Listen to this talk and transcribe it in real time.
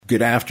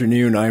Good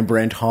afternoon, I'm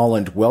Brent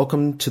Holland.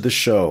 Welcome to the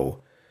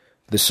show.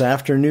 This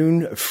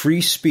afternoon,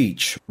 free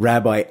speech.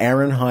 Rabbi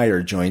Aaron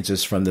Heyer joins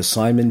us from the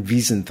Simon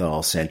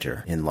Wiesenthal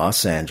Center in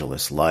Los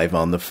Angeles, live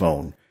on the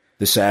phone.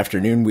 This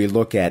afternoon, we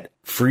look at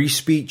free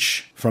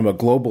speech from a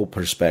global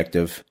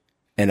perspective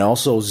and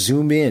also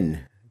zoom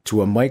in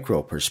to a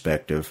micro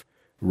perspective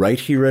right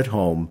here at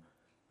home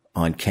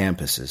on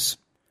campuses.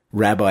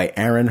 Rabbi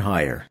Aaron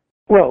Heyer.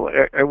 Well,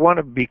 I want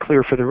to be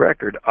clear for the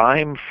record.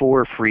 I'm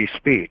for free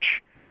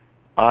speech.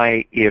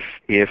 If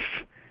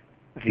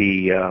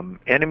the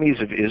enemies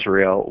of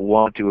Israel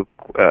want to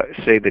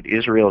say that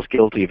Israel is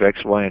guilty of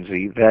X, Y, and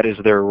Z, that is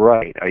their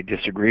right. I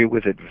disagree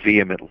with it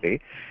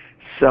vehemently.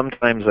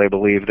 Sometimes I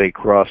believe they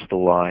cross the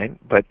line,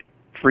 but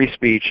free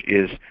speech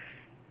is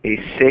a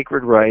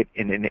sacred right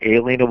and an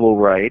inalienable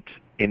right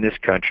in this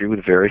country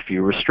with very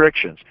few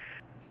restrictions.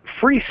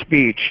 Free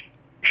speech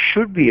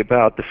should be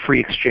about the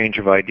free exchange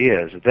of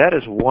ideas. That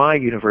is why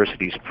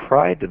universities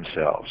pride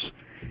themselves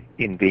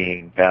in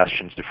being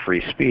bastions of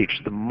free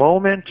speech. The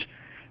moment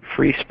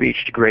free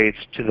speech degrades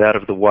to that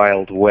of the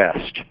Wild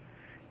West,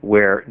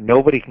 where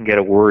nobody can get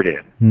a word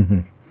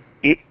in,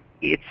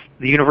 it's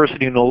the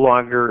university no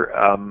longer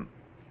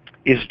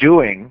is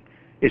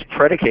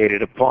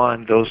predicated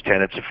upon those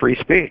tenets of free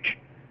speech.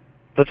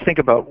 Let's think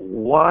about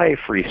why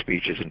free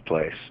speech is in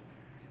place.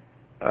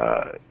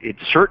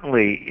 It's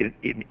certainly,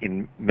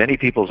 in many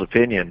people's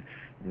opinion,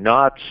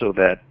 not so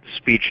that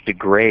speech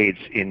degrades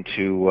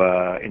into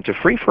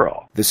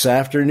free-for-all. This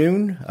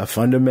afternoon, a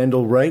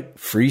fundamental right,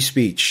 free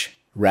speech.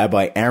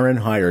 Rabbi Aaron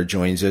Heyer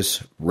joins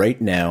us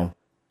right now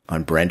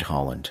on Brent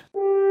Holland.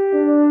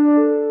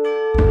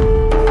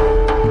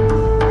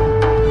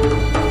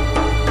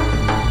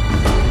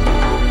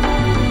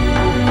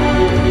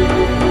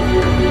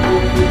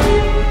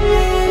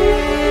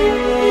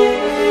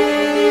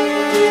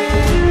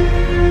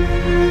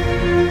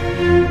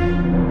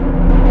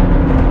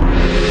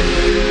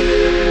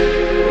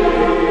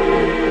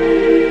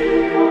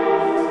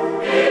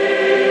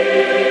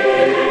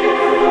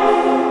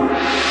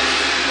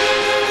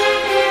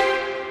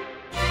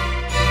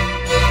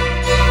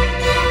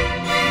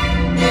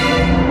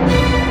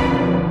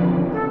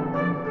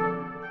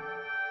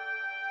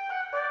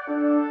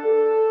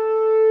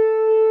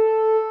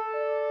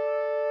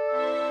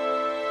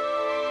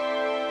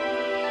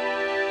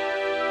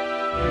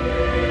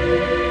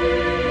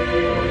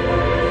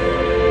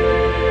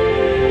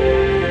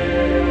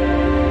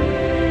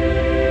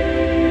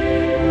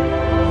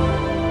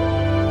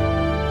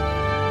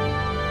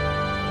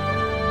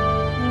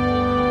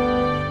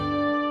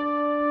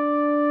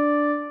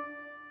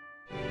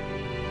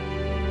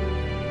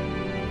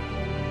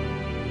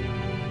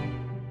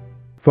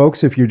 Folks,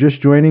 if you're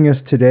just joining us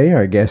today,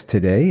 our guest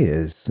today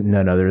is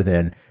none other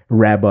than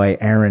Rabbi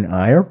Aaron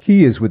Heyer.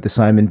 He is with the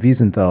Simon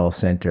Wiesenthal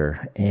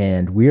Center,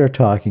 and we are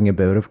talking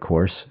about, of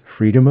course,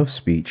 freedom of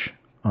speech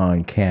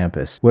on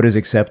campus. What is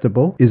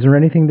acceptable? Is there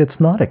anything that's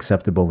not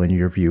acceptable in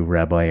your view,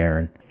 Rabbi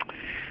Aaron?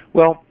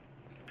 Well,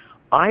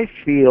 I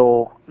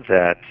feel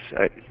that,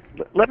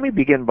 let me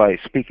begin by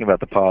speaking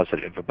about the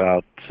positive,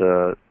 about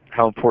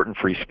how important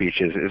free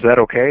speech is. Is that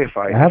okay if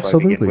I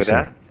begin with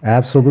that?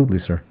 Absolutely,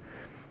 sir.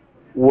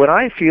 What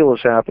I feel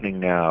is happening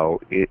now,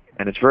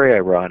 and it's very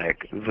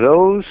ironic,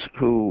 those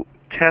who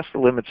test the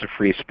limits of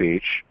free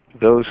speech,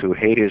 those who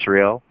hate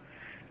Israel,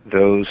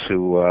 those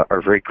who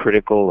are very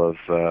critical of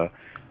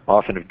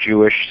often of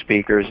Jewish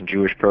speakers and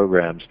Jewish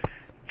programs,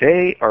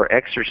 they are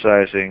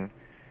exercising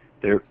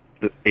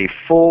a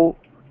full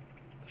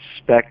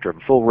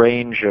spectrum, full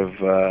range of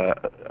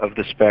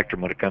the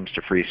spectrum when it comes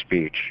to free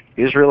speech.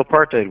 Israel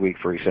Apartheid Week,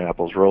 for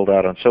example, is rolled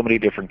out on so many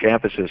different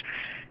campuses.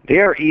 They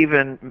are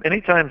even, many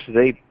times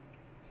they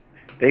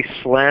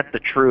slant the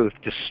truth,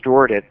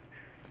 distort it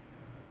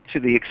to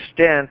the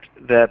extent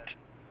that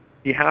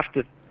you have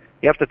to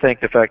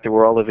thank the fact that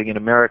we're all living in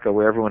America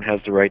where everyone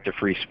has the right to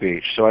free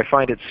speech. So I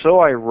find it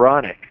so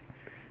ironic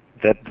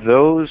that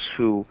those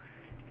who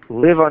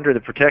live under the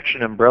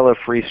protection umbrella of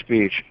free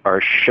speech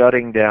are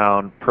shutting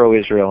down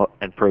pro-Israel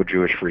and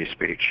pro-Jewish free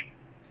speech.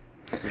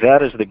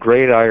 That is the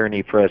great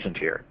irony present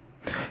here.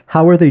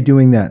 How are they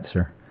doing that,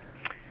 sir?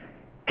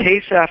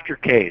 Case after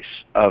case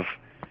of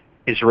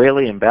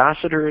Israeli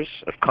ambassadors,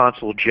 of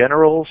consul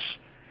generals,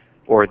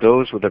 or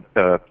those with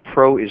a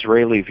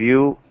pro-Israeli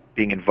view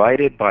being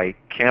invited by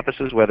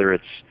campuses, whether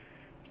it's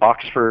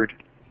Oxford,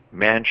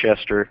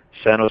 Manchester,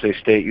 San Jose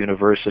State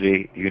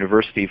University,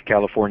 University of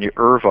California,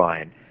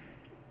 Irvine,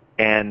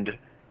 and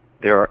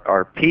there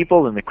are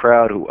people in the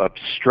crowd who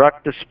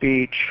obstruct the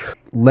speech.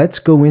 Let's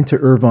go into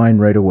Irvine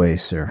right away,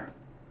 sir.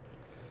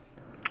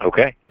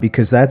 Okay.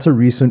 Because that's a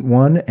recent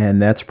one,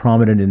 and that's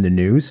prominent in the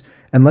news,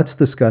 and let's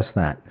discuss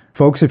that.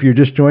 Folks, if you're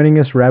just joining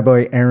us,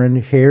 Rabbi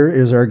Aaron Heyer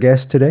is our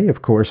guest today,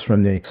 of course,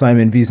 from the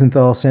Simon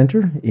Wiesenthal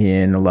Center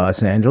in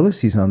Los Angeles.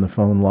 He's on the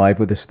phone live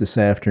with us this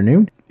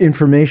afternoon.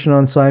 Information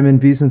on Simon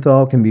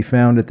Wiesenthal can be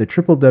found at the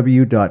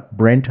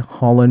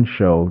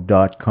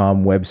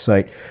www.brenthollandshow.com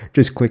website.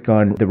 Just click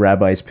on the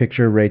rabbi's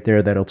picture right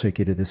there. That'll take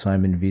you to the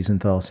Simon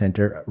Wiesenthal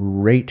Center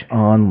right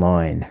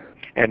online.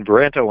 And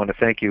Brent, I want to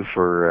thank you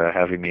for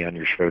having me on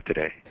your show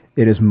today.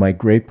 It is my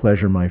great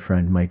pleasure, my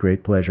friend, my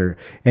great pleasure.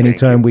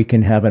 Anytime we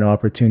can have an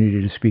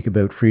opportunity to speak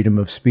about freedom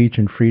of speech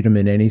and freedom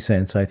in any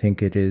sense, I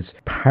think it is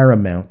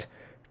paramount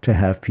to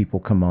have people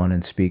come on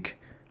and speak.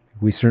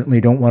 We certainly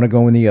don't want to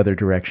go in the other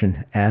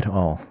direction at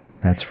all.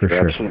 That's for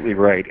sure. Absolutely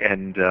right.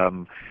 And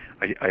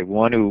I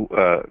want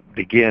to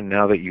begin,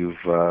 now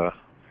that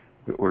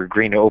we're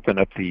agreeing to open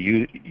up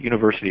the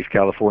University of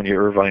California,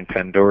 Irvine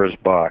Pandora's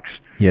box.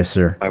 Yes,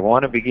 sir. I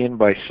want to begin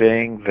by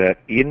saying that,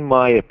 in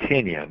my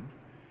opinion,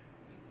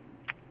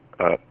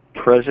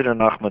 President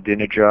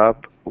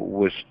Ahmadinejad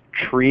was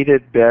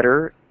treated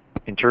better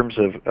in terms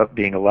of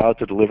being allowed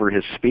to deliver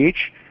his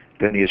speech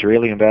than the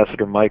Israeli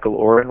ambassador Michael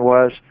Oren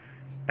was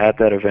at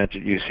that event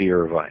at UC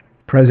Irvine.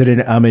 President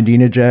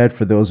Ahmadinejad,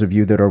 for those of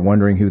you that are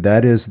wondering who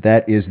that is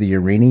the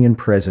Iranian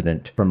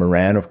president from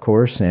Iran, of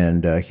course,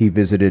 and he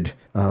visited,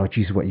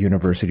 what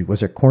university?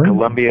 Was it Cornell?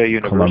 Columbia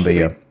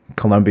University.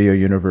 Columbia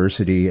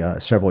University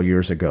several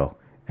years ago,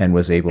 and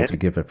was able to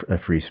give a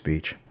free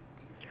speech.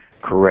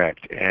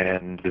 Correct.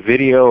 And the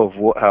video of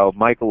how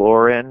Michael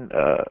Oren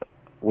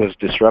was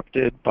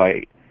disrupted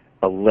by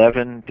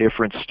 11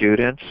 different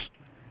students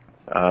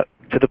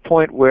to the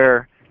point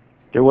where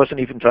there wasn't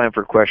even time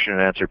for question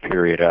and answer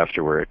period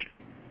afterwards.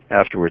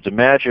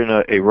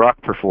 Imagine a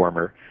rock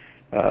performer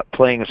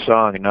playing a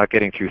song and not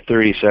getting through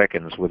 30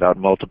 seconds without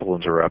multiple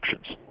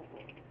interruptions.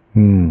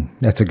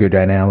 That's a good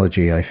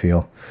analogy, I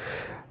feel.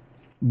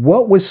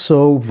 What was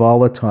so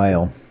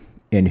volatile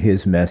in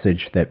his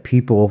message that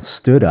people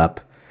stood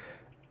up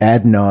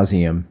ad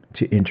nauseum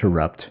to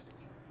interrupt?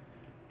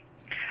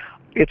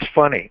 It's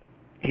funny.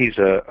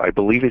 I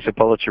believe he's a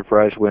Pulitzer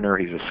Prize winner.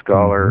 He's a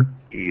scholar.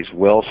 He's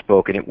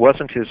well-spoken. It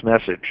wasn't his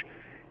message.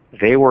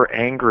 They were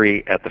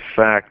angry at the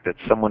fact that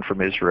someone from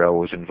Israel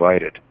was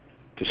invited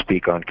to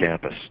speak on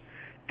campus.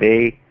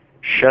 They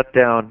shut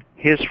down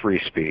his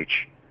free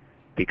speech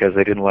because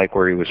they didn't like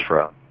where he was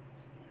from.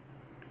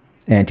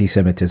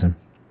 Anti-Semitism.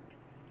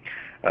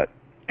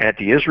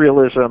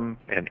 Anti-Israelism,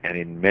 and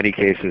in many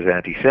cases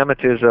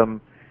anti-Semitism.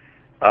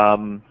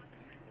 And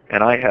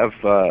I have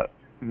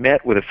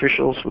met with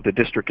officials with the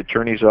district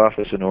attorney's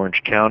office in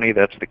Orange County.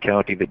 That's the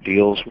county that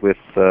deals with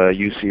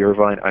UC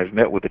Irvine. I've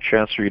met with the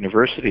Chancellor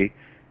University,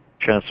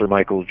 Chancellor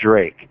Michael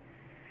Drake.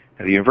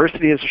 And the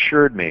university has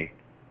assured me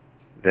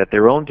that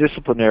their own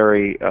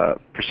disciplinary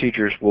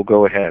procedures will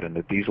go ahead and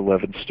that these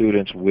 11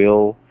 students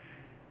will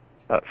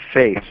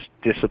face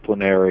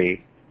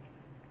disciplinary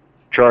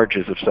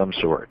charges of some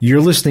sort.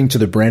 You're listening to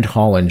The Brent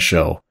Holland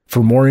Show.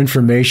 For more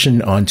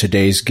information on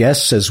today's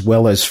guests as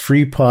well as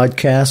free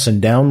podcasts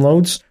and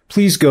downloads,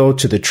 please go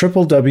to the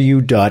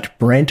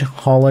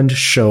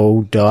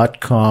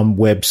www.brenthollandshow.com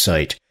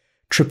website,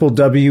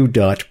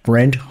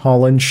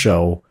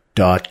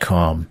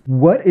 www.brenthollandshow.com.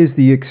 What is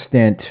the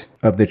extent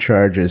of the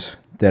charges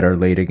that are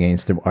laid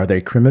against them? Are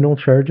they criminal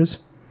charges?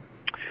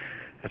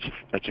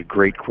 That's a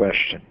great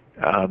question.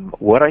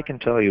 What I can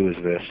tell you is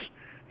this.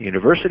 The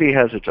university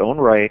has its own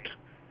right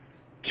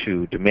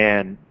to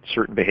demand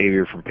certain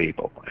behavior from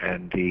people.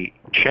 And the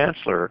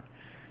chancellor,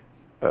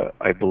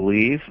 I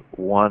believe,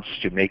 wants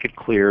to make it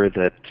clear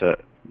that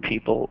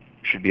people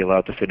should be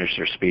allowed to finish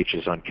their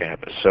speeches on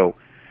campus. So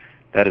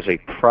that is a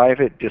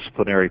private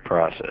disciplinary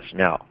process.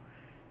 Now,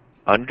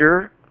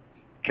 under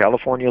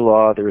California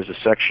law, there is a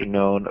section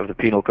of the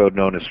penal code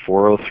known as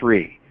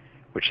 403,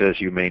 which says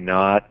you may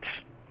not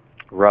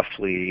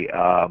roughly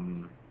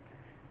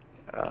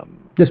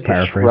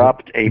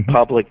disrupt a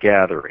public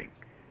gathering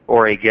or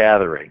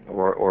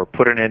or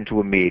put an end to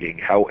a meeting.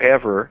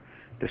 However,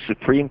 the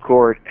Supreme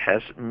Court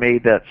has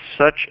made that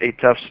such a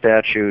tough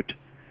statute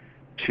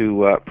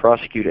to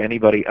prosecute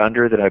anybody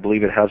under that I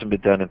believe it hasn't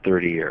been done in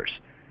 30 years.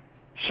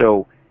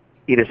 So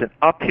it is an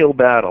uphill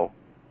battle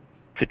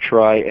to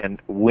try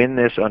and win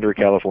this under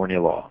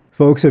California law.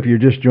 Folks, if you're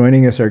just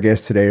joining us, our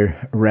guest today,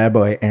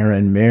 Rabbi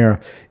Aaron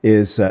Mair,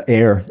 is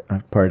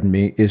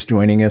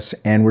joining us,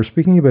 and we're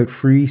speaking about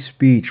free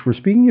speech. We're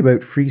speaking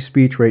about free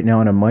speech right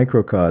now in a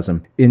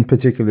microcosm, in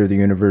particular the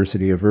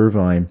University of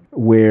Irvine,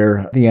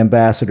 where the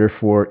ambassador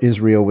for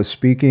Israel was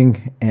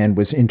speaking and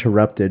was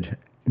interrupted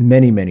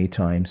many, many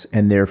times,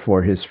 and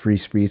therefore his free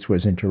speech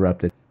was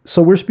interrupted.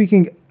 So we're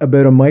speaking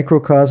about a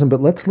microcosm,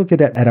 but let's look at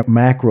a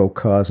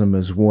macrocosm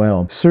as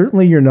well.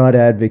 Certainly you're not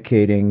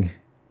advocating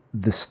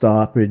the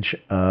stoppage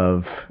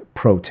of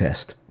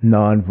protest,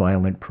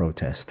 nonviolent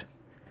protest.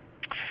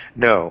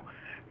 No.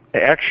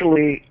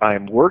 Actually,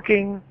 I'm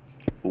working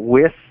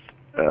with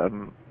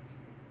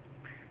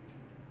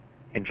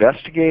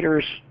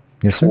investigators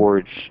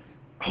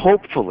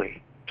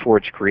hopefully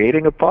towards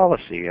creating a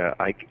policy.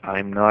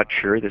 I'm not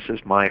sure, this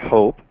is my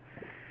hope,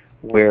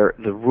 where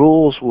the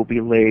rules will be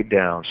laid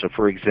down. So,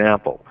 for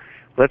example,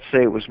 let's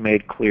say it was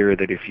made clear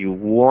that if you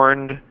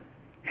warned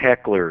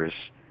hecklers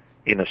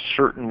in a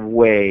certain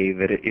way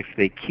that if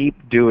they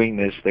keep doing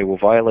this, they will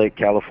violate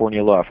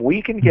California law. If we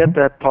can get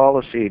that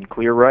policy in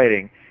clear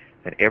writing,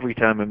 then every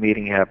time a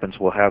meeting happens,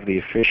 we'll have the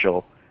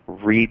official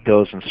read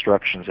those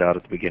instructions out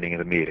at the beginning of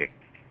the meeting.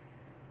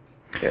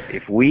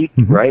 If we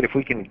if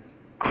we can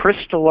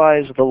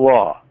crystallize the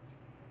law,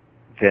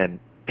 then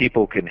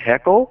people can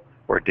heckle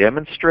or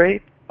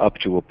demonstrate up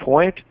to a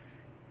point,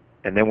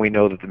 and then we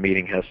know that the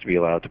meeting has to be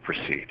allowed to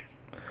proceed.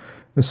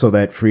 So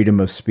that freedom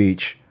of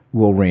speech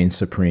will reign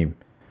supreme.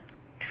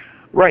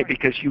 Right,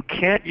 because you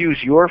can't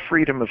use your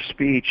freedom of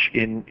speech,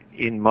 in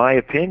my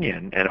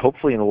opinion, and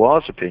hopefully in the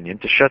law's opinion,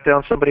 to shut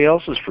down somebody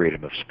else's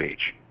freedom of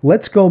speech.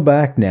 Let's go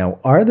back now.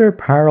 Are there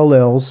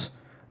parallels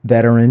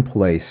that are in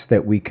place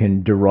that we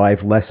can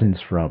derive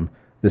lessons from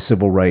the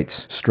civil rights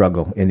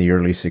struggle in the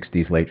early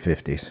 60s, late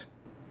 50s?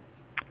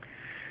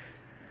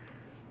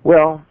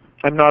 Well,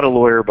 I'm not a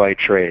lawyer by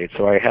trade,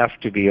 so I have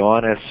to be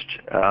honest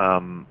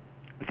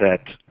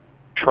that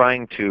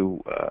trying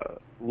to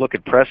look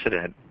at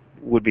precedent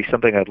would be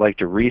something I'd like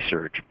to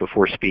research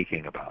before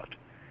speaking about.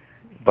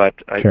 But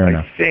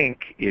I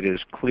think it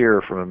is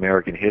clear from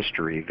American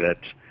history that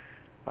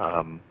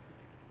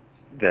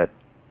that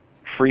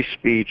free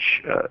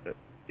speech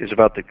is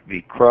about the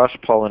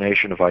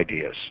cross-pollination of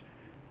ideas.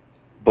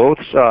 Both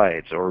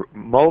sides, or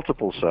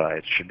multiple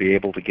sides, should be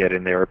able to get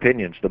in their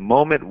opinions. The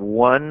moment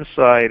one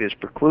side is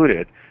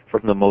precluded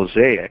from the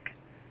mosaic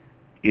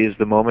is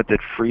the moment that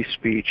free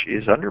speech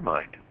is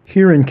undermined.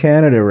 Here in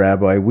Canada,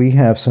 Rabbi, we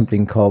have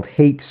something called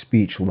hate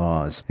speech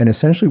laws. And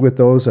essentially what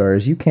those are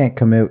is you can't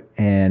come out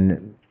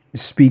and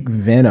speak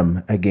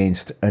venom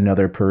against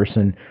another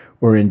person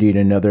or indeed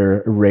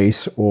another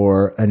race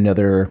or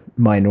another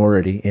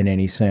minority in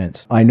any sense.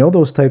 I know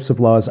those types of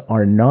laws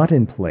are not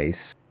in place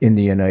in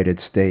the United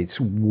States.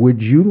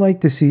 Would you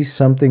like to see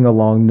something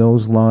along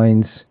those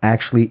lines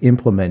actually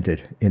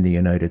implemented in the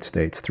United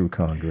States through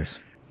Congress?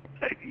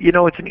 You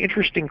know, it's an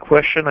interesting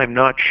question. I'm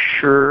not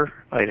sure.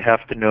 I'd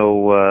have to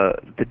know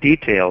the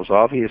details.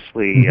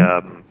 Obviously,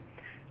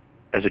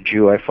 as a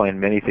Jew, I find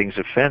many things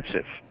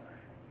offensive.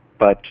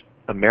 But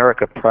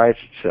America prides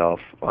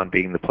itself on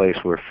being the place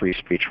where free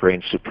speech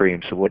reigns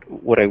supreme. So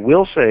what I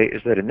will say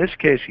is that in this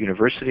case,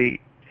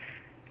 university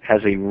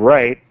has a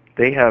right.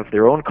 They have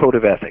their own code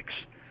of ethics.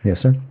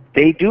 Yes, sir.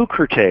 They do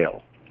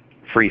curtail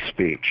free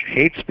speech.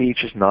 Hate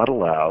speech is not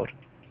allowed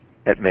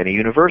at many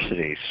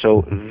universities.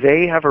 So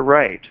they have a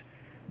right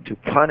to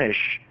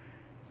punish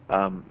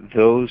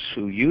those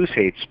who use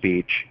hate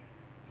speech,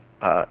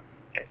 and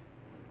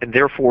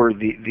therefore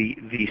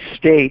the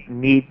state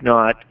need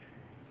not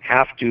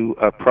have to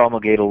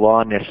promulgate a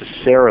law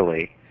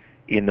necessarily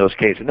in those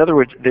cases. In other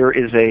words, there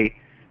is a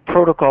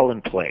protocol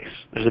in place.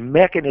 There's a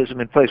mechanism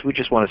in place. We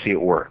just want to see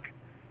it work.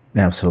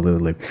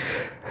 Absolutely.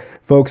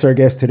 Folks, our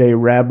guest today,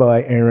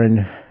 Rabbi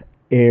Aaron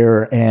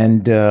Ayer,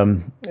 and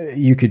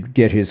you could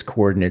get his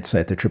coordinates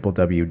at the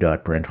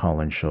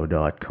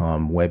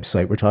www.brenthollandshow.com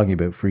website. We're talking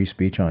about free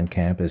speech on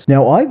campus.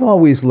 Now, I've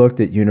always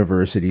looked at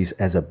universities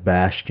as a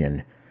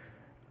bastion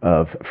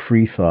of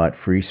free thought,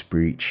 free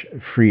speech,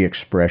 free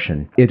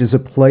expression. It is a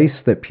place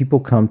that people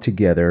come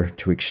together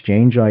to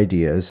exchange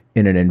ideas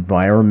in an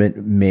environment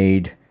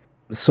made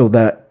so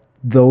that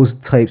those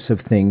types of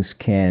things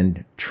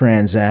can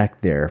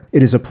transact there.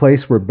 It is a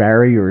place where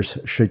barriers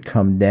should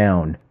come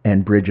down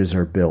and bridges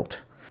are built.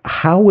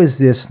 How is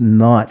this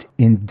not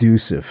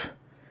inducive,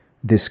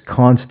 this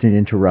constant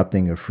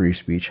interrupting of free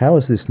speech? How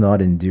is this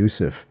not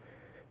inducive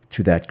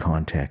to that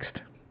context?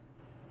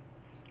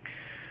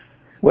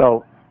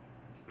 Well,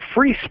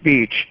 free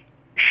speech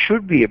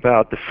should be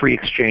about the free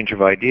exchange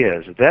of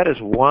ideas. That is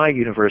why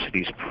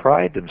universities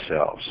pride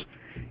themselves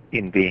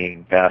in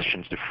being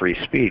bastions of free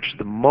speech.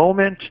 The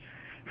moment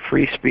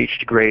free speech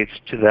degrades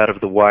to that of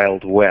the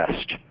Wild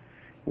West,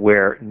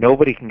 where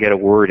nobody can get a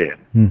word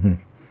in,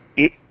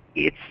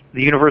 it's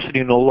the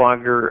university no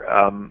longer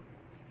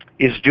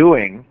is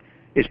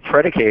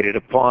predicated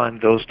upon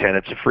those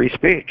tenets of free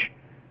speech.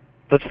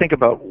 Let's think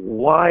about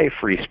why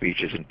free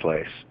speech is in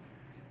place.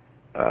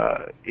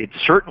 It's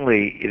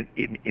certainly,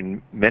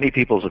 in many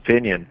people's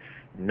opinion,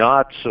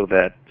 not so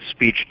that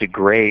speech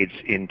degrades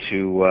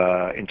into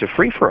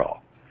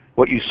free-for-all.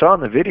 What you saw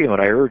in the video,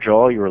 and I urge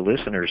all your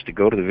listeners to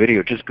go to the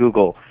video, just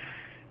Google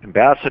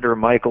Ambassador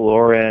Michael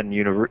Oren,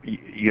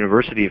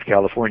 University of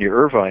California,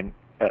 Irvine.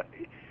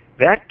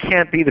 That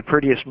can't be the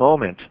prettiest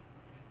moment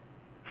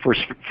for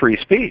free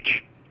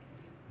speech.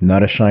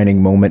 Not a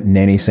shining moment in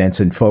any sense.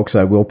 And folks,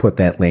 I will put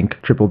that link,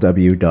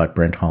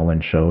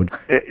 www.brenthollandshow.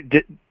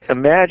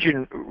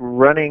 Imagine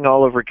running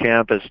all over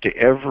campus to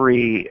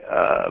every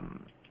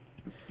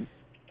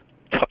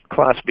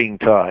class being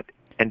taught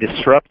and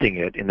disrupting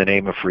it in the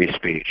name of free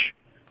speech.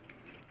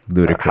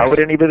 Ludicrous. How would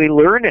anybody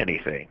learn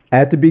anything?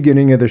 At the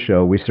beginning of the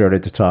show, we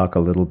started to talk a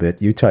little bit.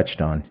 You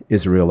touched on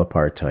Israel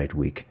Apartheid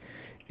Week.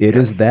 It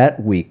is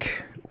that week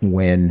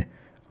when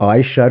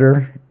I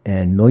shudder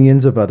and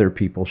millions of other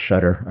people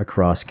shudder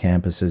across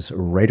campuses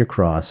right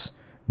across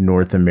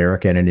North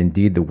America and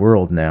indeed the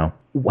world now.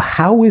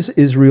 How is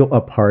Israel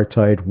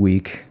Apartheid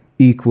Week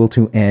equal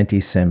to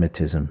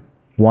anti-Semitism?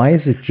 Why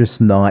is it just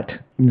not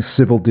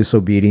civil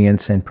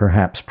disobedience and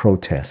perhaps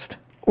protest?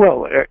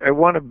 Well, I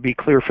want to be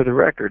clear for the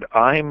record.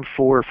 I'm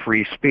for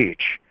free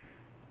speech.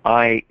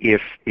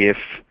 If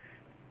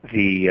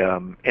the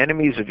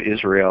enemies of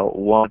Israel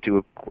want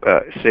to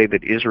say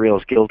that Israel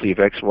is guilty of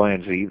X, Y,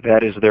 and Z.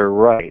 That is their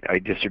right. I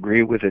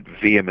disagree with it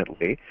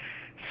vehemently.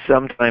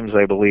 Sometimes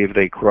I believe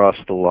they cross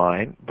the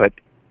line, but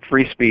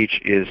free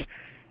speech is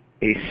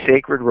a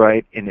sacred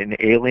right and an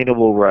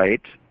inalienable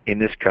right in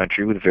this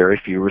country with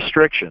very few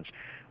restrictions.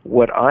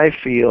 What I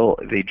feel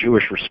the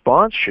Jewish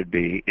response should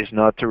be is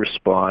not to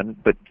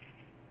respond, but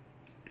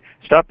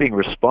stop being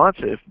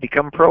responsive,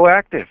 become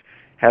proactive.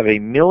 Have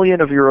 1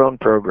 million of your own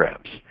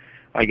programs.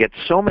 I get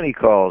so many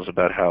calls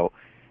about how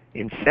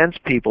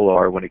incensed people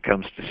are when it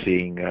comes to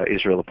seeing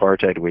Israel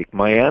Apartheid Week.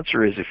 My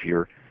answer is, if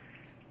you're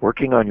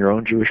working on your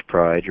own Jewish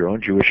pride, your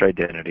own Jewish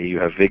identity, you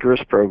have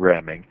vigorous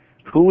programming,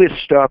 who is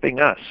stopping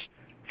us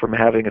from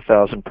having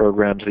 1,000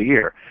 programs a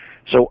year?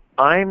 So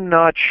I'm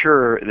not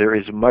sure there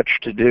is much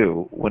to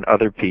do when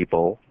other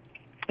people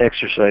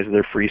exercise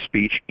their free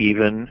speech,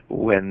 even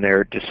when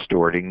they're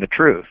distorting the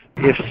truth.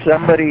 If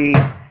somebody,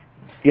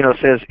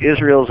 says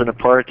Israel's an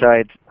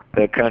apartheid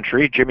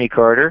country, Jimmy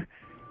Carter,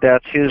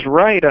 that's his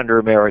right under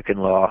American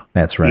law.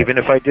 That's right. Even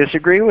if I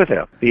disagree with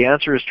him. The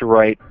answer is to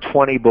write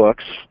 20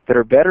 books that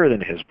are better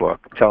than his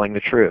book, telling the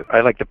truth.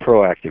 I like the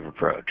proactive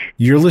approach.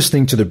 You're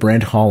listening to The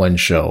Brent Holland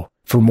Show.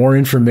 For more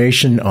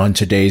information on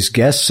today's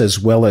guests, as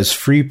well as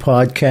free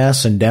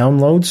podcasts and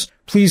downloads,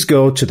 please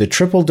go to the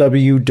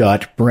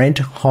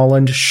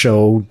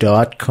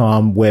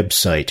www.brenthollandshow.com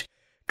website,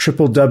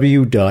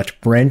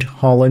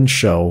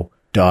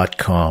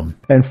 www.brenthollandshow.com.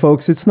 And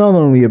folks, it's not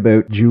only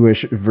about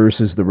Jewish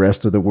versus the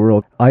rest of the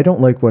world. I don't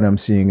like what I'm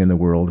seeing in the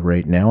world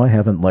right now. I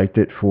haven't liked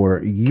it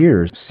for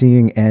years.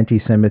 Seeing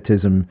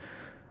anti-Semitism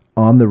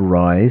on the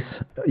rise.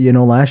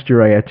 Last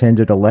year I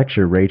attended a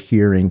lecture right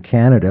here in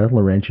Canada,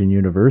 Laurentian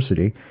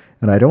University,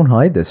 and I don't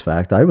hide this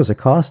fact. I was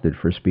accosted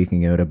for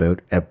speaking out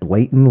about a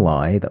blatant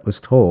lie that was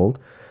told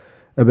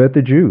about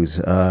the Jews.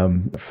 A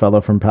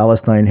fellow from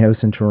Palestine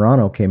House in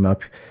Toronto came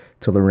up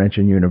to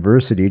Laurentian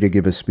University to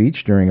give a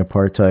speech during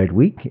Apartheid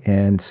Week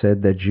and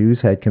said that Jews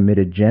had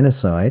committed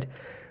genocide.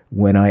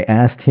 When I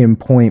asked him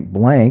point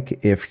blank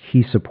if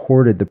he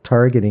supported the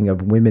targeting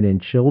of women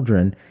and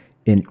children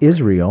in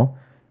Israel,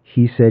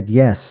 he said,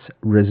 yes,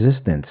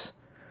 resistance.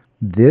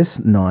 This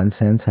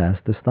nonsense has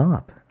to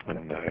stop.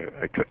 And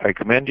I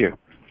commend you.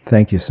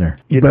 Thank you, sir.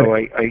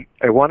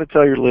 I want to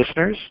tell your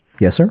listeners,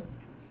 yes, sir,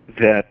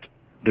 that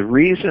the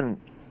reason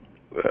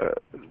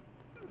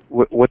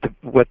what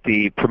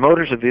the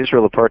promoters of the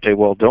Israel Apartheid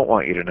Wall don't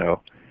want you to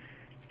know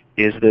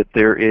is that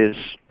there is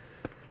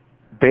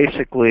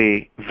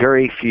basically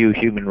very few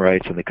human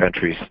rights in the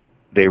countries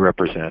they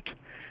represent.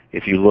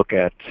 If you look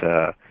at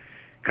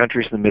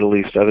countries in the Middle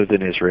East other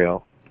than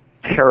Israel,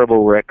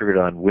 terrible record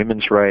on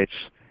women's rights,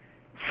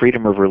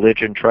 freedom of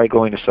religion. Try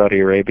going to Saudi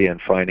Arabia and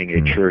finding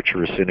a church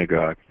or a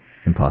synagogue.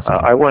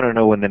 Impossible. I want to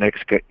know when the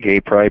next gay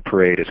pride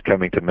parade is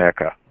coming to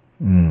Mecca.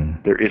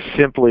 There is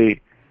simply,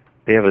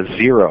 they have a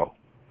zero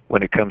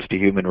when it comes to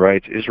human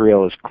rights.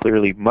 Israel is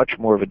clearly much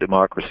more of a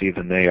democracy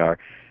than they are.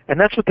 And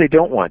that's what they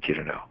don't want you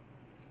to know.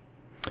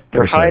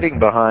 They're hiding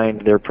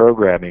behind their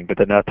programming, but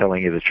they're not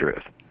telling you the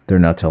truth. They're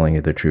not telling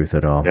you the truth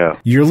at all. No.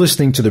 You're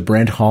listening to The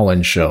Brent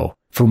Holland Show.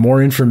 For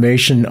more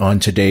information on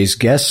today's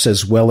guests,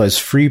 as well as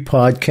free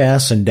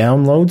podcasts and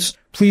downloads,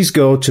 please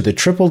go to the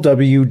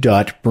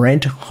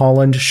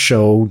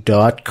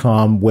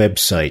www.brenthollandshow.com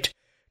website,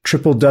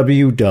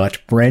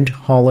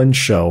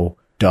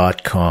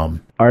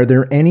 www.brenthollandshow.com.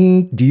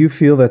 Do you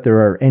feel that there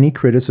are any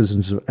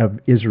criticisms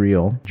of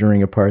Israel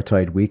during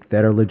Apartheid Week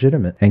that are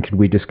legitimate? And can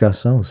we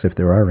discuss those if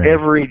there are any?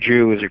 Every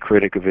Jew is a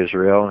critic of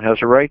Israel and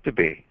has a right to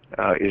be.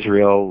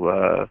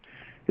 Israel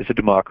is a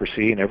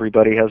democracy and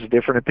everybody has a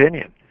different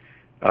opinion.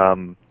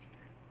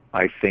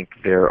 I think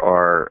there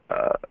are,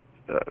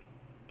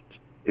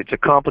 it's a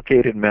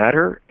complicated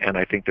matter, and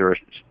I think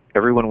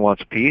everyone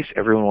wants peace.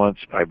 Everyone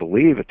wants, I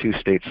believe, a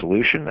two-state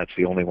solution. That's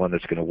the only one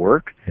that's going to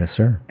work. Yes,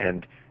 sir.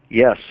 And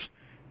yes,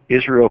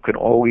 Israel can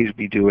always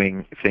be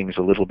doing things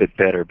a little bit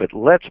better, but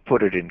let's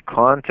put it in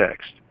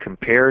context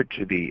compared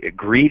to the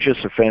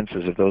egregious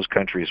offenses of those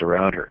countries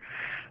around her.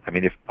 I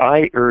mean, if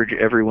I urge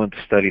everyone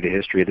to study the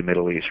history of the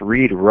Middle East,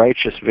 read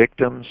Righteous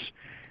Victims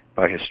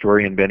by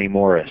historian Benny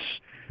Morris.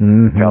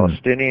 The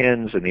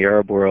Palestinians and the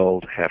Arab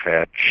world have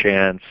had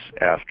chance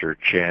after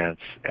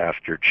chance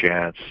after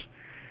chance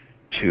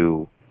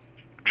to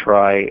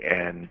try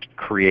and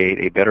create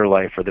a better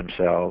life for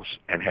themselves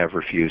and have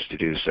refused to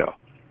do so.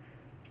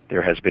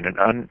 There has been an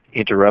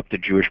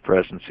uninterrupted Jewish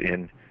presence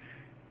in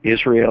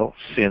Israel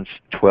since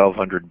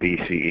 1200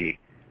 BCE,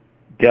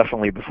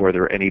 definitely before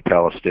there were any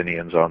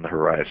Palestinians on the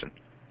horizon.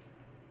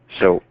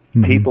 So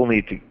people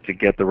need to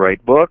get the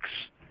right books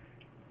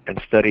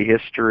and study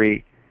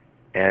history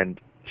and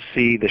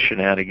see the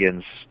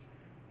shenanigans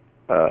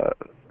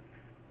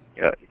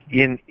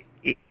in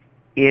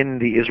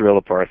the Israel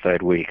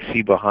Apartheid Week.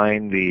 See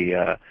behind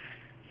the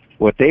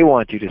what they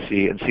want you to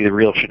see, and see the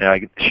real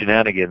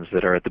shenanigans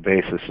that are at the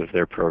basis of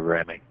their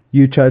programming.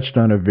 You touched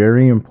on a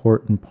very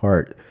important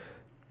part.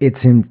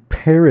 It's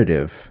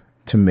imperative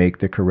to make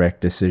the correct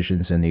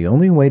decisions, and the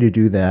only way to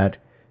do that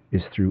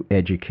is through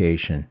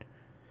education.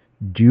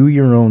 Do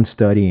your own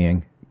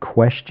studying.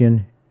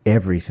 Question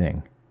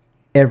everything.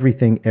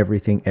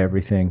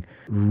 Everything.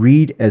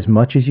 Read as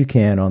much as you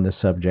can on the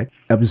subject.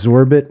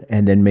 Absorb it,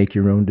 and then make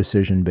your own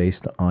decision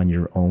based on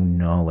your own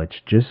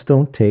knowledge. Just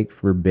don't take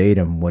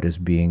verbatim what is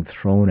being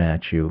thrown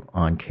at you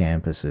on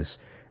campuses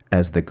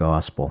as the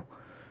gospel.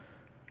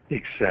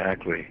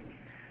 Exactly.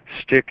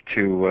 Stick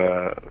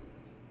to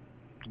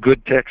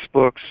good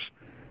textbooks.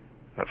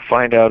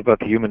 Find out about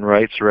the human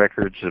rights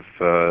records of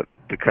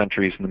the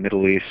countries in the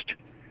Middle East.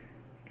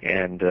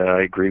 And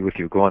I agree with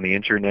you. Go on the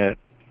internet.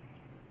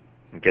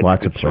 Get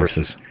Lots of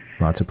places.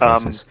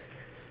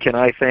 Can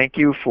I thank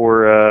you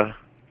for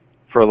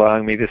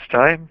allowing me this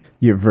time?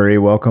 You're very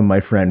welcome, my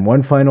friend.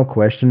 One final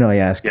question I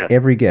ask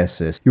every guest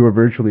this. You are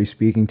virtually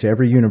speaking to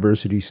every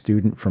university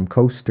student from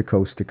coast to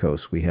coast to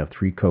coast. We have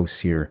 3 coasts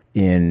here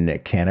in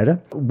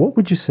Canada. What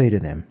would you say to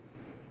them?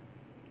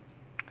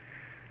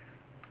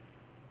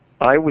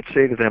 I would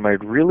say to them,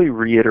 I'd really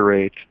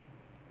reiterate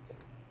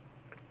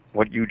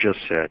what you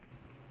just said.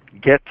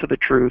 Get to the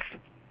truth.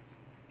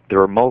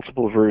 There are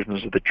multiple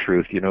versions of the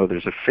truth. You know,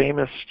 there's a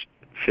famous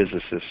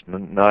physicist,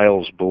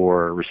 Niels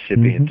Bohr,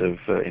 recipient of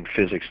in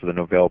physics of the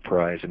Nobel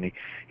Prize, and he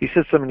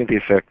said something to the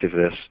effect of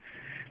this: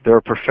 there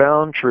are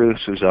profound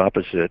truths whose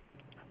opposite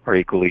are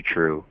equally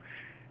true,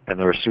 and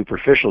there are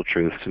superficial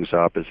truths whose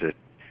opposite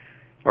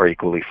are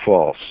equally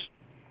false.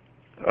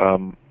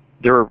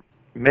 There are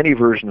many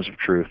versions of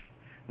truth,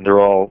 and they're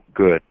all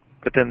good,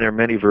 but then there are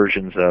many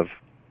versions of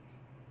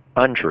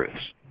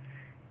untruths.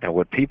 And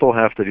what people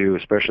have to do,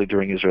 especially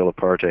during Israel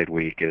Apartheid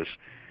Week, is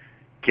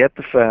get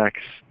the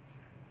facts,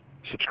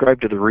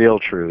 subscribe to the real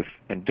truth,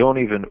 and don't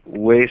even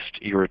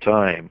waste your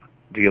time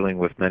dealing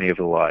with many of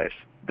the lies.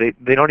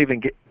 They don't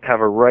even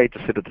have a right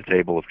to sit at the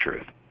table of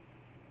truth.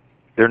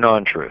 They're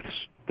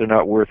non-truths. They're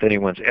not worth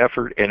anyone's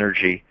effort,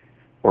 energy,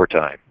 or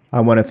time. I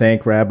want to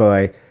thank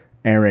Rabbi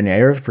Aaron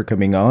Ayer for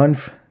coming on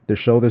the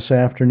show this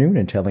afternoon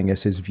and telling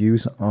us his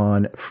views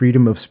on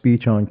freedom of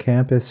speech on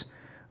campus,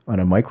 on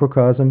a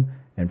microcosm,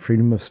 and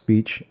freedom of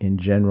speech in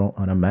general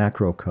on a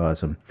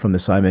macrocosm. From the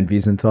Simon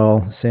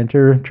Wiesenthal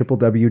Center,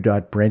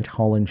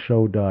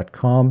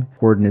 www.brenthollandshow.com.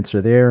 Coordinates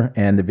are there,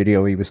 and the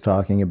video he was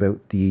talking about,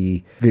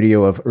 the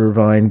video of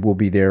Irvine, will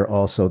be there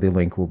also. The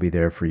link will be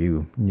there for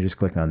you. You just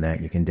click on that,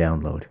 you can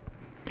download.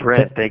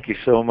 Brent, thank you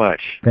so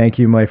much. Thank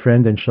you, my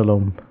friend, and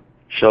shalom.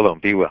 Shalom,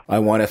 be well. I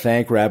want to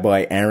thank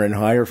Rabbi Aaron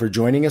Heyer for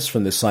joining us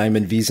from the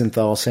Simon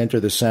Wiesenthal Center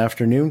this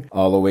afternoon,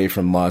 all the way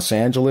from Los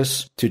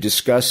Angeles, to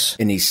discuss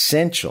an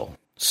essential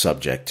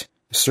subject,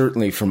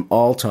 certainly from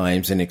all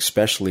times and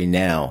especially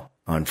now,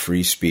 on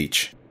free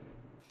speech.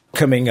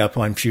 Coming up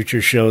on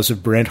future shows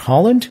of Brent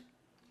Holland,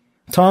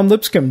 Tom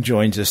Lipscomb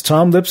joins us.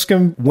 Tom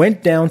Lipscomb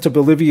went down to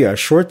Bolivia a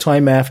short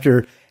time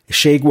after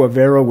Che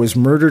Guevara was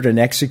murdered and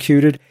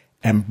executed,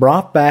 and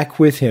brought back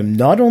with him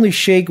not only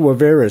Che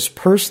Guevara's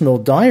personal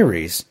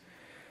diaries,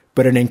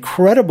 but an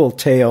incredible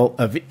tale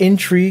of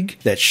intrigue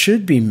that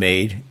should be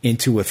made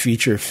into a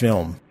feature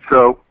film.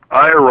 So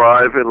I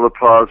arrive in La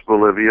Paz,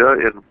 Bolivia,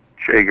 and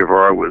Che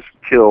Guevara was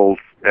killed,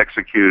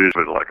 executed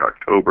in like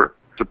October.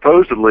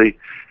 Supposedly,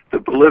 the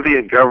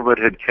Bolivian government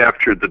had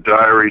captured the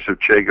diaries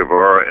of Che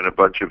Guevara and a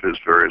bunch of his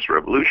various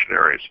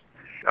revolutionaries.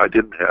 I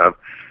didn't have,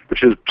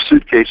 which is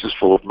suitcases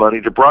full of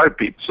money to bribe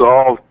people.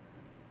 Saul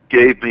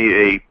gave me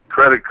a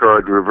credit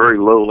card with a very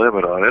low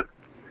limit on it,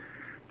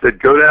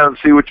 said, go down and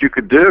see what you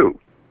could do.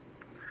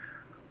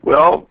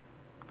 Well,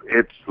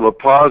 La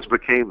Paz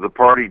became the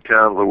party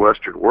town of the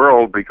Western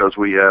world because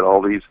we had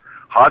all these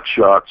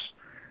hotshots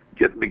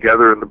getting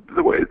together in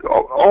the way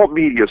all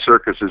media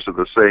circuses are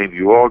the same.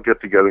 You all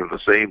get together in the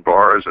same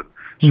bars and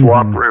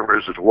swap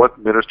rumors of what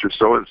minister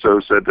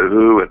so-and-so said to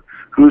who and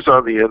who's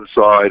on the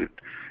inside.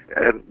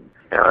 And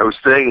I was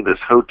staying in this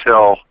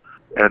hotel,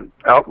 and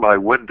out my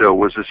window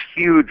was this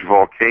huge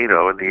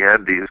volcano in the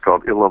Andes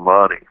called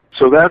Illimani.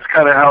 So that's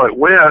kind of how it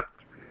went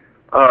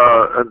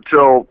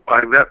until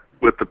I met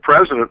with the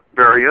president,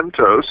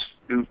 Barrientos,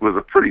 who was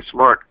a pretty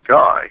smart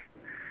guy.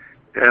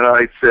 And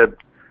I said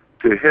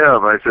to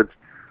him, I said,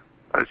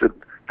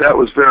 that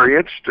was very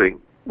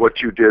interesting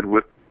what you did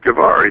with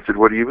Guevara. He said,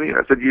 what do you mean?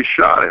 I said, you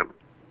shot him.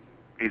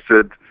 He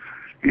said,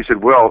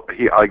 well,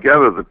 I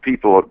gather the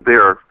people up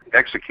there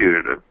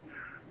executed him.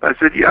 I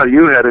said, yeah,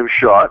 you had him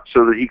shot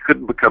so that he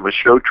couldn't become a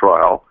show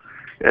trial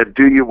and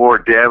do you more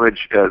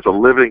damage as a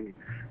living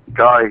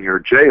guy in your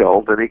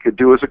jail than he could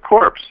do as a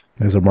corpse.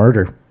 As a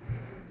martyr.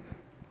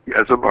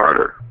 As a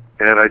martyr.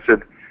 And I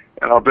said,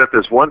 and I'll bet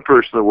there's one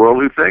person in the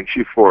world who thanks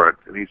you for it.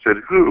 And he said,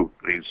 who?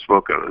 And he's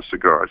smoking a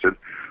cigar.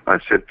 I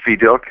said,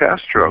 Fidel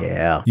Castro.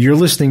 Yeah. You're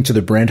listening to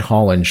The Brent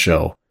Holland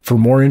Show. For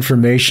more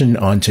information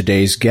on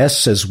today's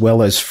guests, as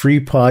well as free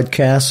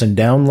podcasts and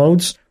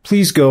downloads,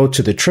 please go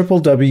to the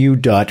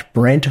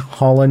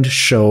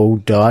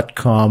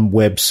www.brenthollandshow.com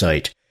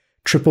website,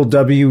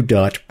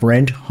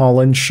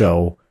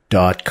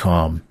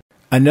 www.brenthollandshow.com.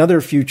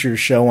 Another future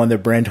show on The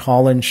Brent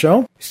Holland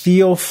Show,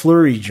 Theo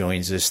Fleury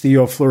joins us.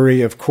 Theo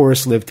Fleury, of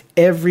course, lived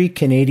every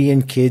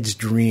Canadian kid's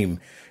dream,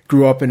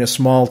 Grew up in a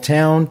small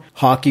town,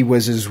 hockey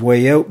was his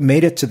way out,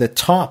 made it to the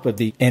top of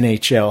the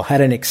NHL,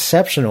 had an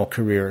exceptional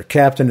career,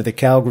 captain of the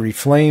Calgary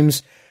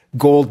Flames,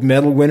 gold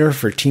medal winner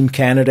for Team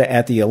Canada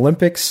at the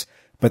Olympics,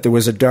 but there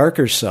was a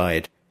darker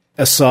side,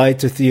 a side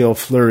to Theo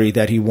Fleury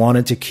that he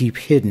wanted to keep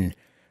hidden,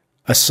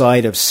 a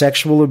side of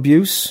sexual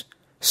abuse,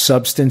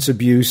 substance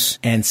abuse,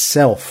 and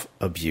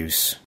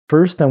self-abuse.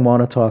 First, I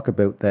want to talk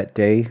about that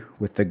day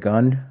with the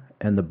gun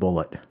and the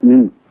bullet.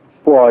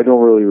 Well, I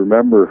don't really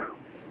remember,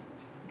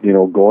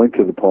 going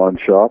to the pawn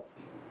shop,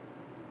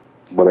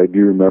 but I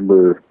do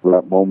remember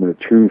that moment of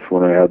truth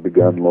when I had the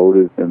gun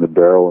loaded and the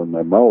barrel in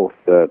my mouth,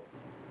 that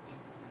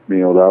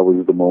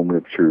was the moment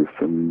of truth.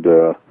 And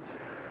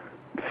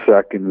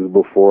seconds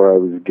before I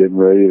was getting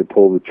ready to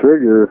pull the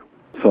trigger,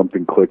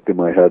 something clicked in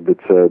my head that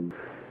said,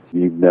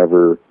 "You've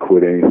never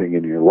quit anything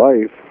in your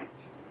life.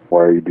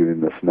 Why are you doing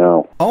this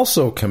now?"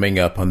 Also coming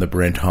up on the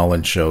Brent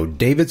Holland Show,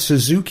 David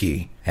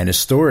Suzuki and a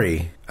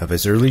story of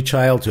his early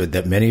childhood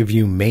that many of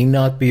you may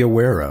not be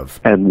aware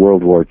of. And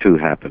World War II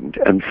happened.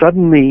 And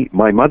suddenly,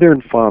 my mother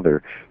and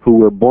father, who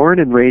were born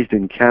and raised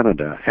in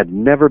Canada, had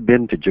never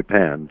been to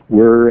Japan,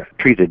 were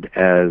treated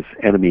as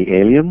enemy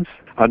aliens.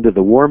 Under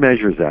the War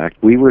Measures Act,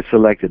 we were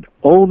selected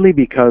only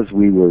because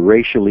we were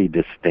racially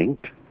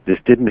distinct.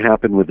 This didn't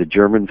happen with the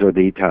Germans or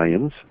the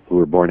Italians, who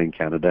were born in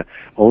Canada,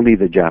 only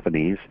the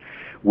Japanese.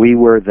 We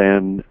were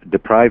then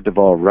deprived of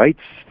all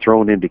rights,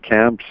 thrown into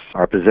camps.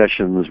 Our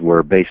possessions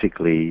were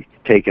basically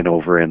taken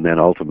over and then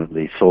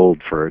ultimately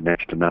sold for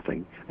next to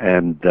nothing.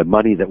 And the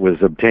money that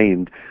was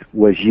obtained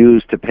was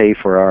used to pay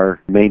for our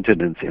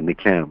maintenance in the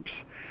camps.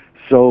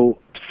 So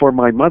for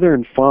my mother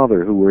and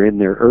father, who were in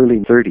their early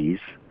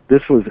 30s,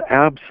 this was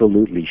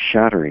absolutely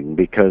shattering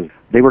because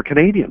they were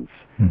Canadians.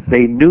 Mm-hmm.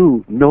 They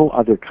knew no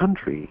other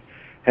country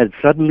had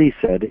suddenly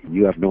said,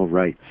 "You have no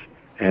rights,"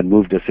 and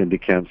moved us into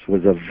camps.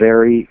 Was a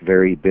very,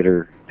 very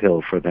bitter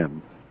pill for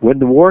them. When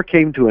the war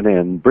came to an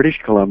end,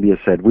 British Columbia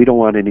said, "We don't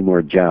want any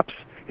more Japs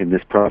in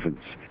this province."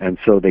 And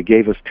so they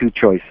gave us two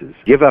choices.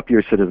 Give up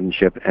your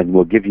citizenship and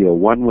we'll give you a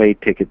one-way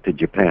ticket to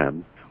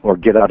Japan, or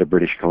get out of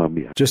British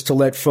Columbia. Just to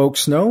let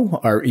folks know,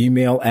 our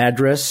email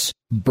address,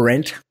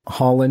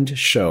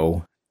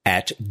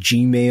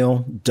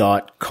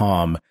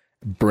 BrentHollandShow@gmail.com.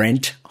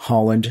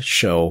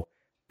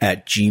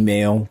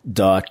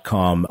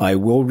 BrentHollandShow@gmail.com. I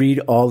will read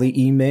all the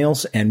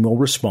emails and will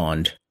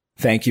respond.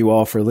 Thank you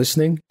all for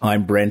listening.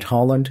 I'm Brent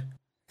Holland.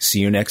 See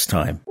you next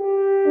time.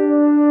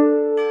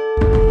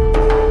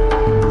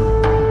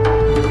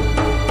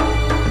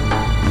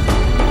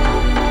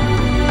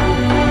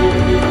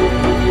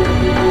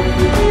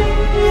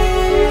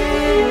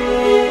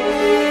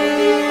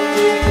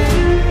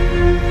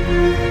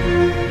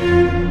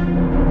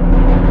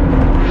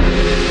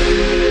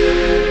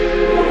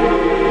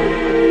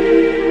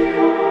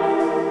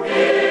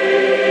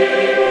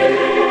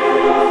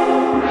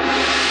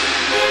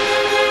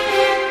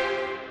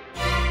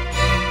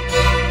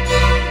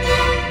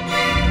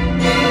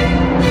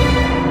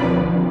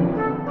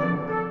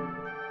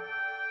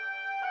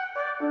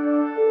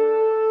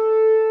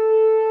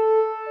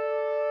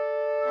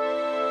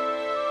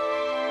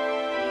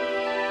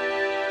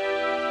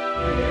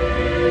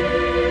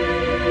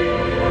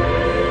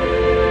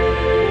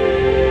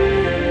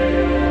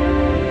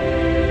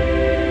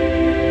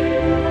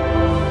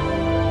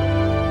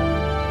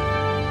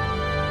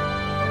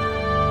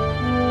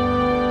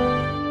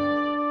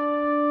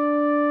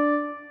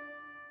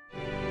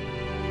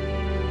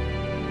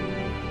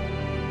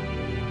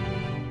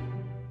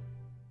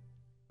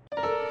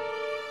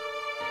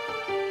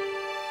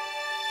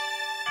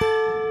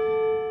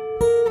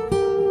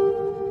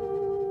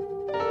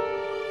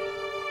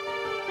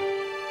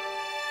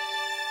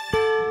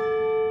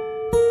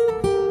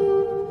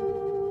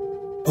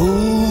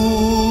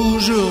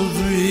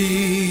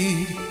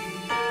 Aujourd'hui,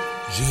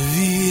 je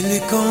vis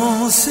les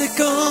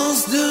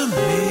conséquences de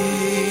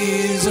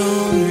mes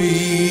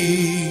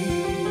ennuis.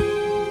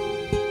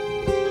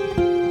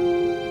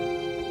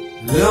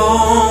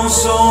 Longs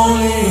sont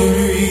les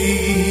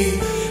nuits,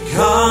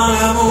 quand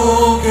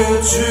l'amour que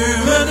tu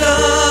me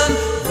donnes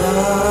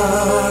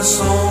va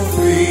s'enfuir.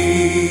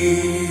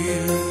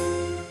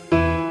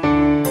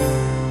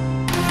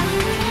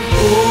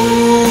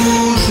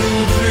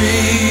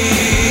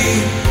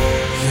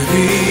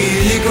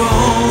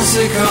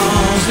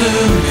 Conséquences de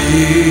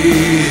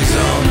mes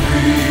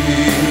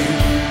ennuis.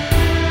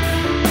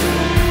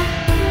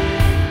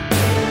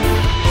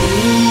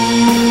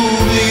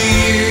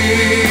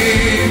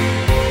 Oublier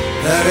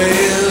la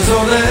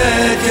raison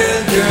d'être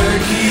quelqu'un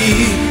qui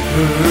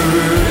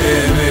peut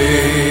aimer.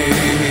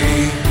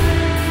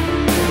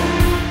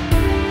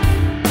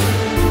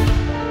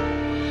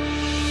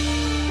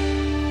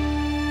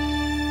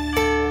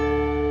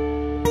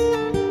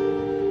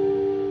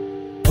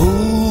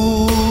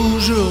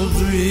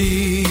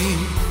 Aujourd'hui,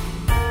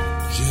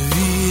 je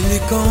vis les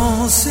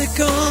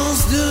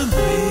conséquences de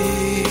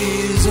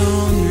mes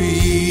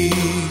ennuis.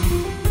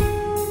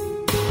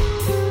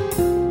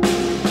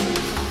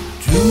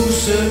 Tout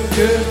ce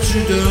que tu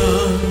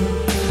donnes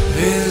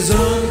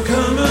résonne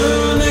comme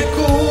un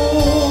écho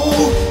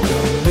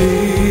dans mes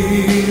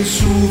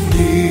s'ouvre